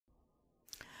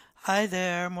Hi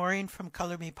there, Maureen from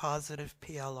Color Me Positive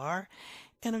PLR,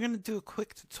 and I'm going to do a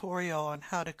quick tutorial on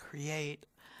how to create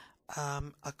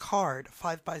a card, a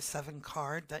 5x7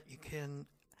 card that you can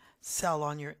sell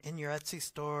on your Etsy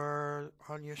store,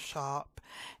 on your shop,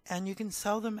 and you can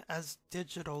sell them as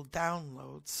digital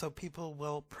downloads so people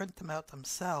will print them out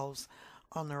themselves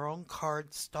on their own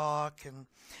card stock and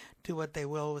do what they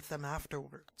will with them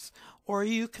afterwards. Or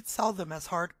you could sell them as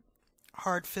hard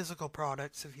physical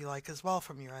products if you like as well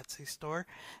from your Etsy store,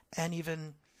 and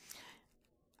even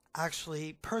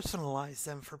actually personalize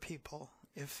them for people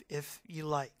if you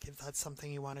like, if that's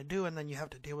something you want to do, and then you have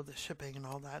to deal with the shipping and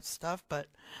all that stuff, but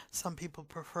some people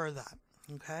prefer that.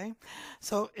 Okay,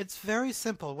 so it's very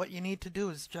simple. What you need to do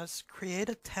is just create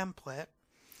a template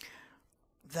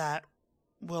that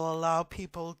will allow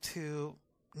people to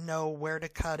know where to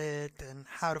cut it and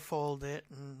how to fold it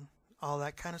and all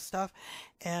that kind of stuff.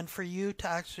 And for you to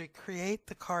actually create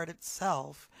the card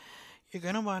itself, you're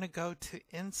going to want to go to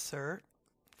Insert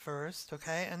first,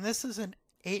 okay? And this is an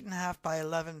 8.5 by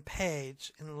 11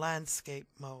 page in landscape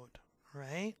mode,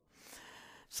 right?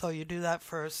 So you do that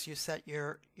first. You set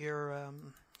your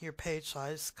page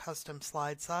size, custom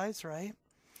slide size, right?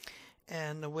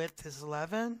 And the width is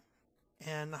 11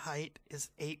 and the height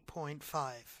is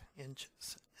 8.5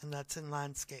 inches, and that's in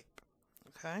landscape,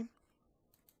 okay?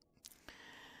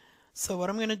 So what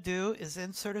I'm going to do is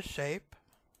insert a shape,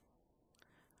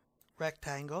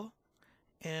 rectangle,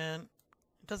 and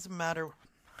it doesn't matter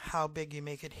how big you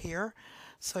make it here.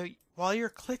 So while you're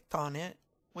clicked on it,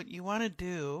 what you want to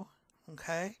do,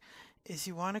 okay, is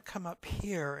you want to come up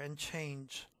here and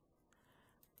change,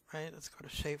 right? Let's go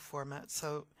to shape format.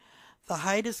 So the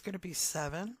height is going to be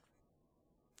 7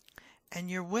 and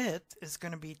your width is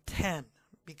going to be 10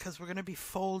 because we're going to be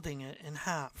folding it in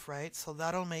half, right? So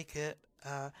that'll make it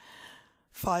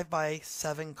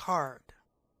 5x7 card,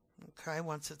 okay,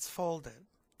 once it's folded.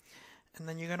 And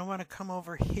then you're going to want to come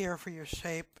over here for your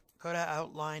shape, go to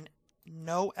outline,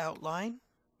 no outline,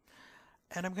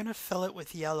 and I'm going to fill it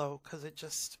with yellow because it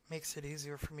just makes it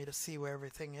easier for me to see where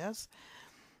everything is.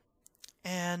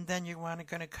 And then you're going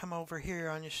to come over here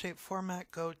on your shape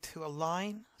format, go to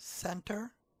Align,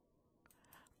 Center,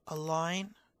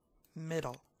 Align,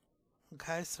 Middle.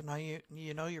 Okay, so now you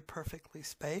know you're perfectly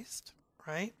spaced,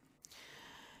 right?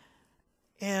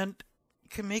 And you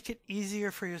can make it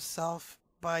easier for yourself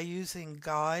by using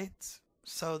guides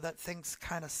so that things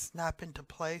kind of snap into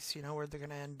place, you know where they're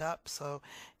going to end up. So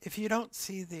if you don't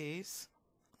see these,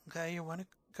 okay, you're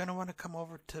going to want to come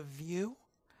over to View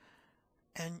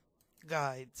and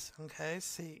Guides, okay?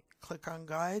 See, click on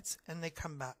Guides and they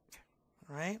come back,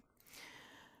 right?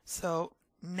 So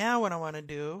now what I want to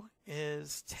do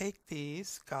is take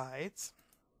these guides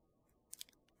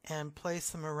and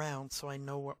place them around so I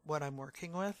know what I'm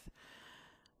working with.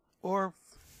 Or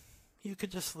you could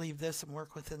just leave this and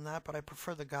work within that, but I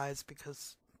prefer the guides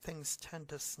because things tend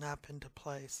to snap into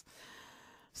place.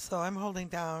 So I'm holding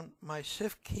down my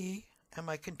Shift key and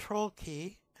my Control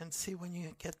key, and see when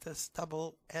you get this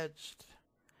double-edged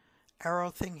arrow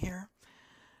thing here,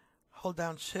 hold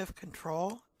down Shift,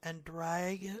 Control, and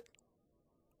drag it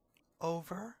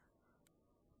over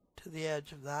to the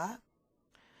edge of that.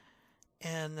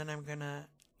 And then I'm going to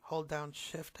hold down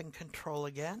Shift and Control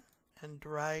again and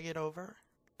drag it over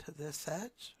to this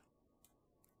edge.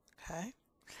 Okay.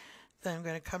 Then I'm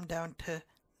going to come down to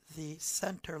the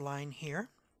center line here,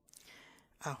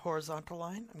 a horizontal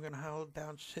line. I'm going to hold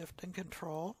down Shift and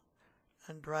Control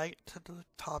and drag it to the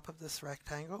top of this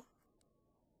rectangle.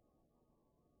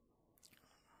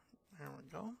 There we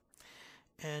go.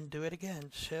 And do it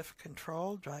again. Shift,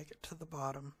 Control, drag it to the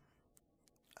bottom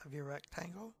of your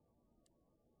rectangle.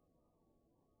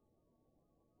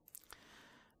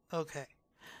 Okay,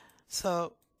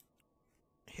 so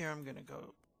here I'm going to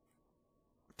go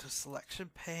to selection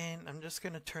pane. I'm just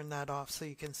going to turn that off so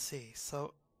you can see.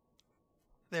 So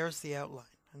there's the outline,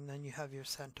 and then you have your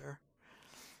center.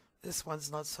 This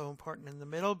one's not so important in the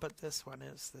middle, but this one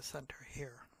is the center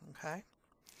here, okay?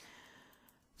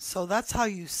 So that's how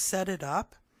you set it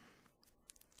up.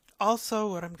 Also,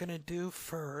 what I'm going to do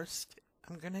first,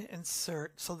 I'm going to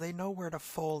insert so they know where to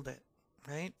fold it,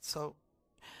 right? So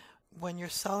when you're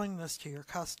selling this to your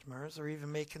customers or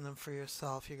even making them for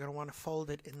yourself, you're going to want to fold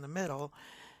it in the middle,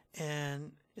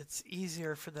 and it's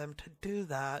easier for them to do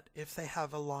that if they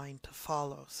have a line to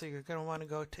follow. So you're going to want to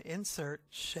go to Insert,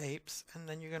 Shapes, and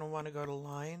then you're going to want to go to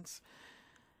Lines.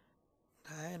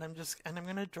 Okay, and I'm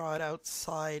going to draw it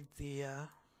outside the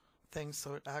thing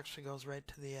so it actually goes right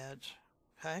to the edge.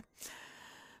 Okay,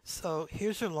 so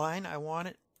here's your line. I want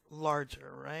it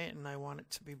larger, right? And I want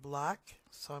it to be black.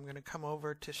 So I'm going to come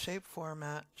over to shape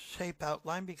format, shape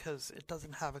outline, because it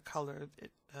doesn't have a color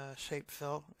shape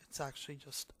fill. It's actually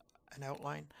just an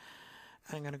outline.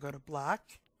 I'm going to go to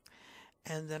black,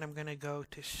 and then I'm going to go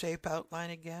to shape outline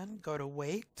again, go to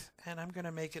weight, and I'm going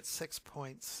to make it 6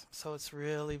 points so it's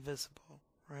really visible,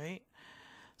 right?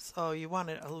 So you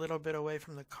want it a little bit away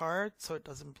from the card so it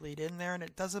doesn't bleed in there, and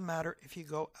it doesn't matter if you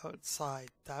go outside.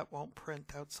 That won't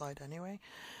print outside anyway.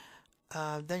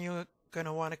 Then you're going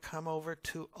to want to come over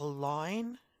to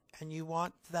align, and you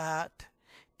want that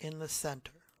in the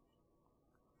center,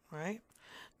 right?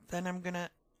 Then I'm going to,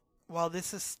 while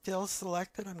this is still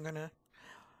selected, I'm going to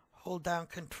hold down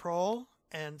Control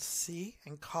and C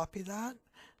and copy that,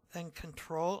 then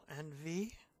Control and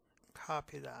V,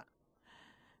 copy that.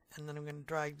 And then I'm going to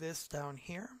drag this down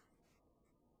here.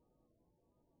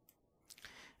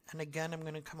 And again, I'm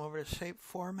going to come over to Shape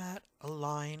Format,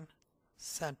 Align,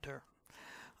 Center.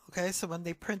 Okay, so when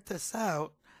they print this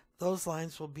out, those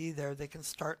lines will be there. They can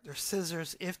start their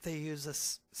scissors if they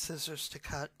use scissors to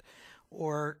cut,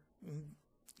 or,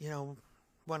 you know,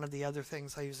 one of the other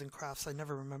things I use in crafts, I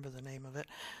never remember the name of it,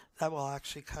 that will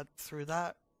actually cut through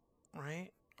that, right?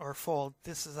 Or fold.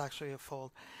 This is actually a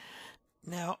fold.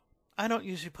 Now, I don't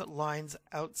usually put lines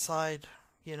outside,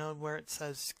 you know, where it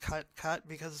says cut,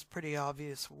 because it's pretty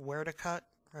obvious where to cut,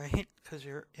 right? Because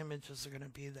your images are going to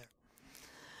be there.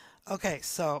 Okay,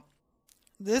 so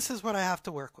this is what I have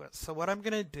to work with. So what I'm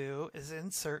going to do is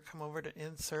insert, come over to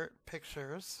Insert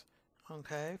Pictures,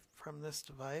 okay, from this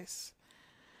device.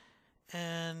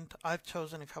 And I've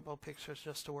chosen a couple of pictures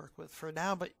just to work with for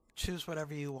now, but choose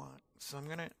whatever you want. So I'm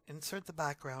going to insert the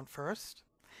background first.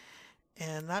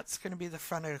 And that's going to be the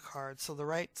front of the card. So the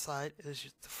right side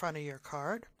is the front of your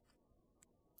card.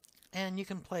 And you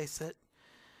can place it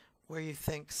where you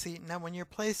think. See, now when you're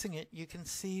placing it, you can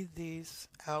see these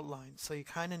outlines. So you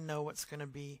kind of know what's going to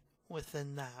be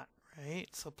within that, right?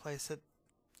 So place it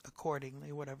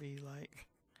accordingly, whatever you like.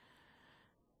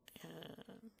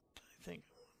 And I think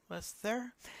that's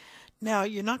there. Now,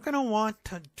 you're not going to want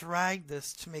to drag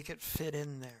this to make it fit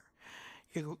in there.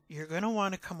 You're going to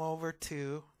want to come over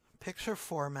to Picture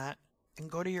Format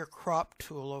and go to your crop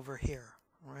tool over here,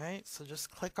 right? So just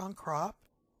click on crop.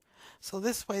 So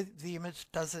this way the image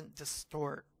doesn't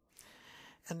distort.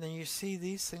 And then you see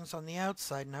these things on the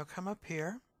outside. Now come up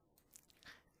here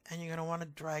and you're going to want to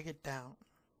drag it down.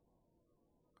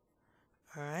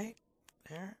 All right,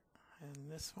 there.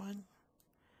 And this one,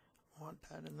 I want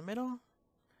that in the middle.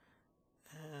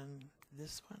 And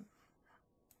this one.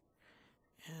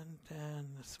 And then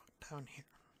this one down here.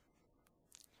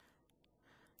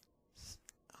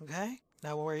 Okay,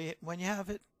 now when you have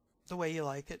it the way you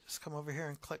like it, just come over here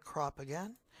and click crop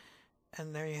again.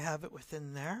 And there you have it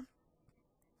within there.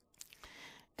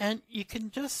 And you can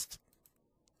just,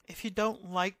 if you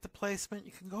don't like the placement,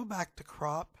 you can go back to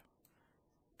crop.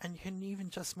 And you can even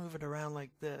just move it around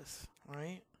like this,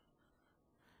 right?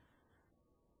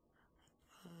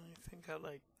 I think I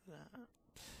like that.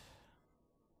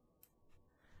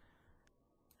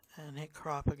 And hit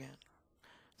crop again.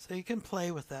 So you can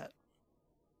play with that.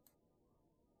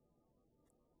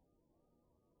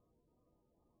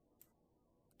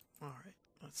 All right,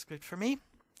 that's good for me.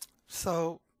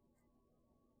 So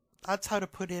that's how to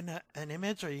put in an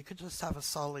image, or you could just have a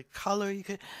solid color. You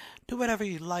could do whatever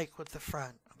you like with the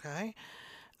front, okay?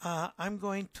 I'm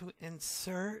going to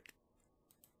insert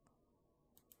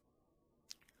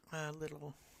a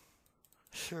little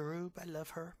Cherub. I love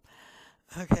her.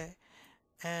 Okay,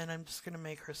 and I'm just going to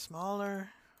make her smaller.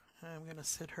 I'm going to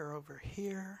sit her over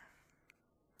here.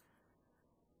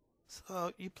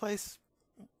 So you place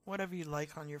whatever you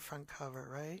like on your front cover,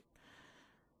 right?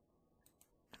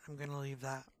 I'm going to leave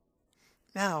that.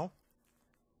 Now,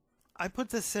 I put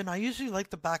this in, I usually like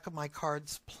the back of my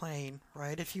cards plain,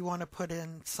 right? If you want to put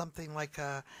in something like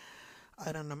a,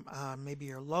 I don't know, maybe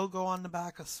your logo on the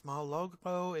back, a small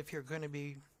logo, if you're going to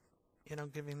be, you know,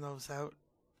 giving those out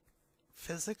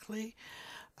physically,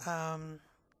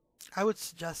 I would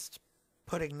suggest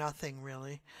putting nothing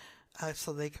really.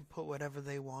 So they can put whatever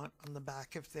they want on the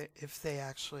back if they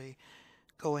actually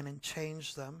go in and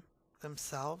change them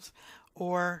themselves.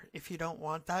 Or if you don't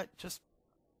want that,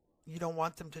 you don't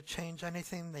want them to change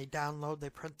anything, they download, they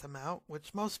print them out,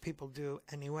 which most people do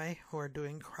anyway who are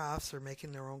doing crafts or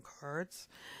making their own cards.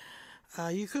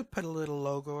 You could put a little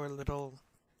logo or a little,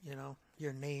 you know,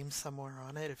 your name somewhere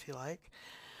on it if you like.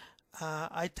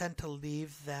 I tend to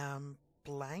leave them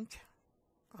blank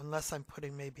unless I'm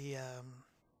putting maybe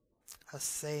a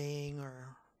saying,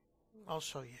 or I'll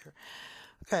show you here.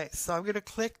 Okay, so I'm going to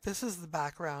click, this is the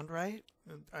background, right?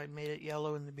 I made it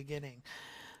yellow in the beginning.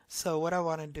 So what I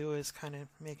want to do is kind of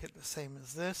make it the same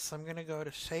as this. So I'm going to go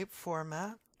to Shape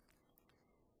Format,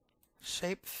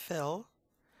 Shape Fill.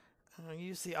 I'm going to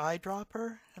use the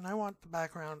eyedropper, and I want the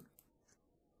background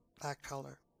that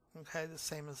color. Okay, the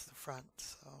same as the front.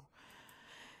 So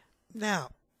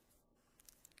now,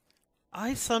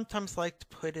 I sometimes like to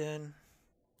put in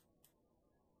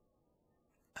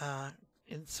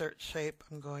insert shape.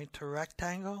 I'm going to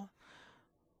rectangle.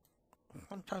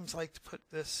 Sometimes like to put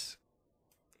this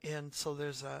in so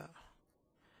there's a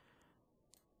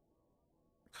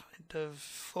kind of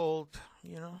fold,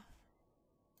 you know.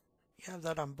 You have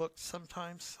that on books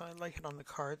sometimes. I like it on the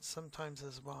cards sometimes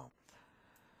as well.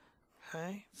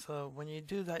 Okay, so when you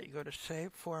do that, you go to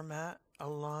Shape, Format,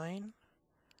 Align,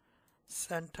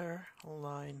 Center,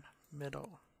 Align,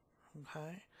 Middle.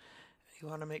 Okay, you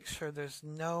want to make sure there's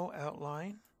no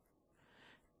outline.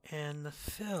 And the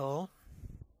fill,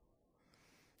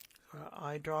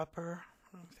 eyedropper,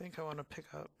 I think I want to pick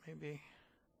up maybe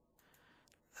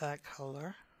that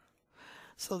color.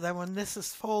 So that when this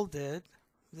is folded,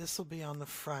 this will be on the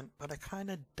front, but I kind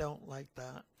of don't like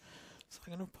that. So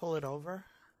I'm going to pull it over.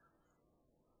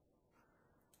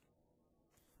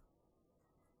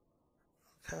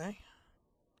 Okay.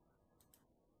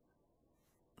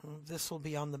 This will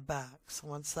be on the back. So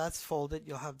once that's folded,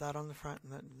 you'll have that on the front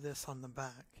and then this on the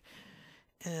back.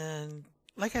 And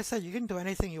like I said, you can do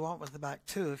anything you want with the back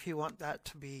too. If you want that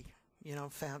to be, you know,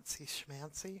 fancy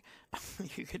schmancy,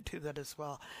 you could do that as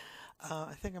well.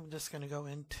 I think I'm just going to go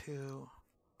into,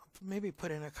 maybe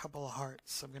put in a couple of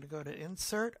hearts. So I'm going to go to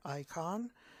Insert,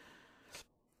 Icon,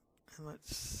 and I'm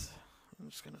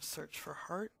just going to search for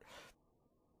heart.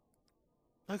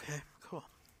 Okay, cool.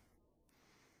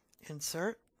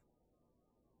 Insert.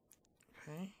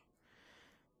 Okay.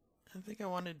 I think I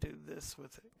want to do this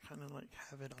with it, kind of like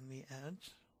have it on the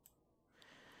edge.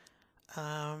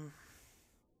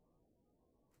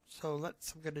 So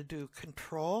I'm going to do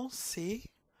Control C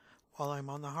while I'm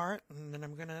on the heart, and then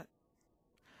I'm going to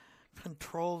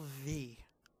Control V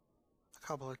a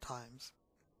couple of times.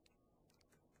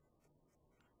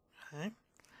 Okay.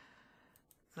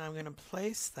 Now I'm going to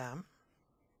place them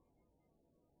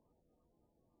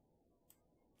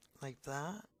like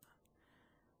that.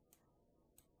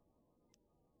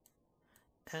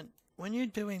 And when you're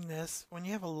doing this, when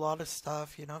you have a lot of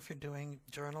stuff, you know, if you're doing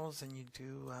journals and you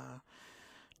do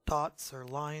dots or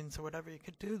lines or whatever, you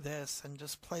could do this and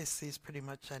just place these pretty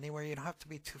much anywhere. You don't have to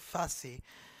be too fussy.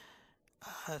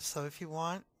 So if you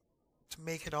want to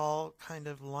make it all kind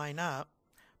of line up,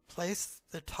 place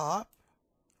the top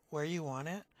where you want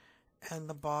it and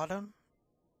the bottom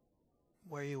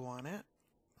where you want it.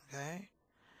 Okay.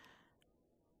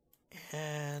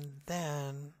 And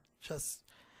then just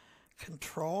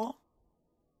Control,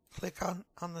 click on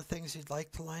the things you'd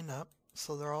like to line up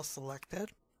so they're all selected,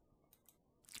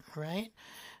 right?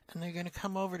 And they're going to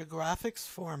come over to Graphics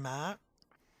Format,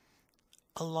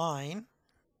 Align.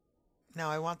 Now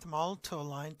I want them all to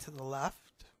align to the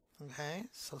left, okay?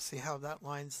 So see how that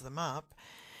lines them up.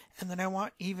 And then I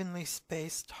want evenly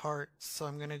spaced hearts, so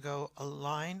I'm going to go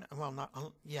Align, well not,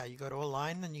 yeah, you go to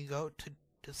Align, then you go to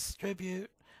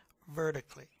Distribute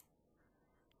vertically.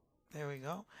 There we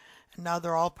go. And now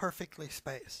they're all perfectly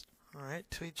spaced, all right,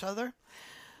 to each other.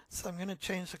 So I'm going to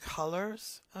change the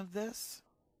colors of this.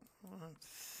 I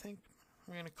think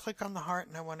I'm going to click on the heart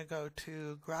and I want to go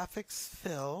to Graphics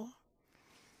Fill.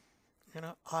 I'm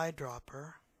going to eyedropper.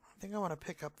 I think I want to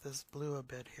pick up this blue a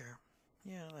bit here.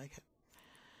 Yeah, I like it.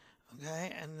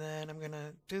 Okay, and then I'm going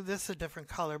to do this a different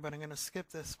color, but I'm going to skip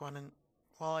this one. And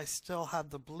while I still have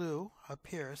the blue up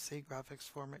here, see, Graphics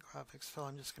Format, Graphics Fill,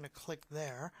 I'm just going to click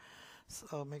there.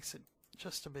 So it makes it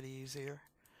just a bit easier,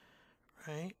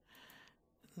 right?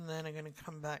 And then I'm going to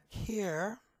come back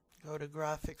here, go to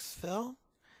Graphics Fill,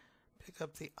 pick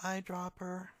up the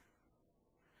eyedropper.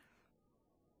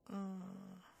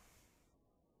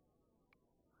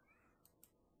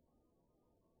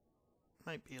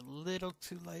 Might be a little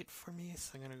too light for me,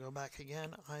 so I'm going to go back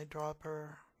again,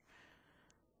 eyedropper.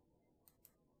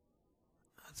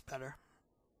 That's better.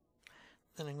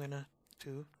 Then I'm going to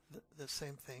do the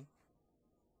same thing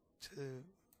to the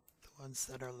ones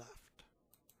that are left.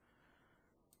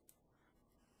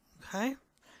 Okay,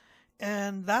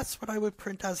 and that's what I would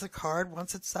print as a card.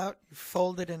 Once it's out, you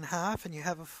fold it in half and you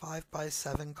have a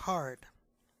 5x7 card.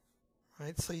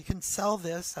 Right, so you can sell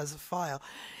this as a file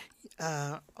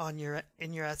in your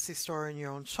Etsy store in your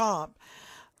own shop.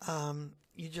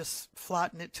 You just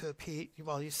flatten it to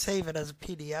you save it as a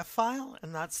PDF file,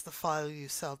 and that's the file you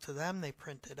sell to them. They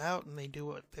print it out and they do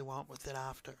what they want with it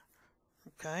after.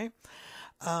 Okay,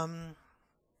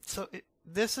 so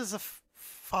this is a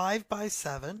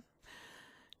 5x7.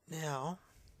 Now,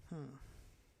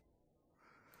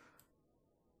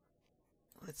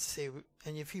 let's see,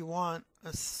 and if you want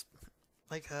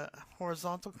like a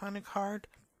horizontal kind of card,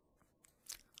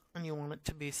 and you want it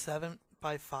to be 7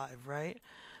 by 5, right?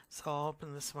 So I'll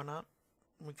open this one up.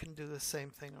 We can do the same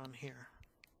thing on here.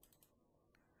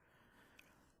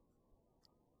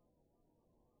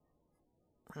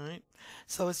 Right?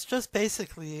 So it's just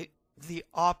basically the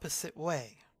opposite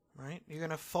way, right? You're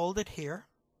going to fold it here.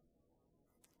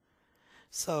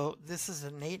 So this is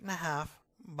an 8.5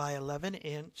 by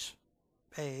 11-inch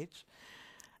page,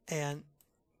 and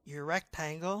your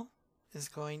rectangle is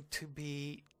going to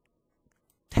be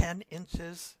 10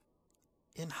 inches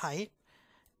in height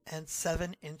and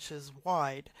 7 inches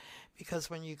wide, because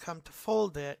when you come to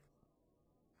fold it,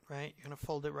 right, you're going to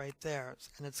fold it right there,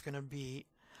 and it's going to be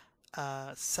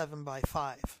 7 by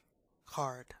 5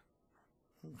 card.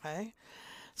 Okay,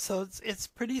 so it's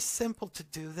pretty simple to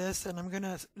do this, and I'm going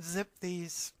to zip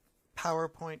these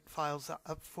PowerPoint files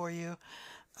up for you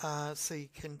so you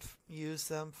can use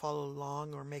them, follow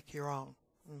along, or make your own.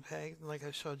 Okay, like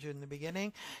I showed you in the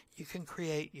beginning, you can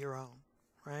create your own,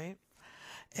 right?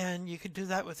 And you could do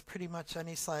that with pretty much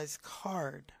any size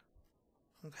card.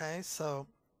 Okay, so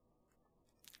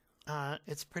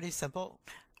it's pretty simple.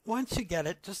 Once you get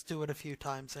it, just do it a few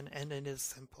times, and it is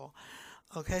simple.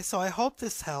 Okay, so I hope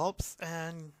this helps,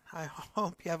 and I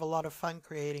hope you have a lot of fun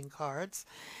creating cards.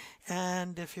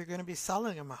 And if you're going to be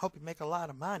selling them, I hope you make a lot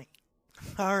of money.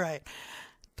 All right,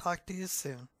 talk to you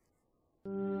soon.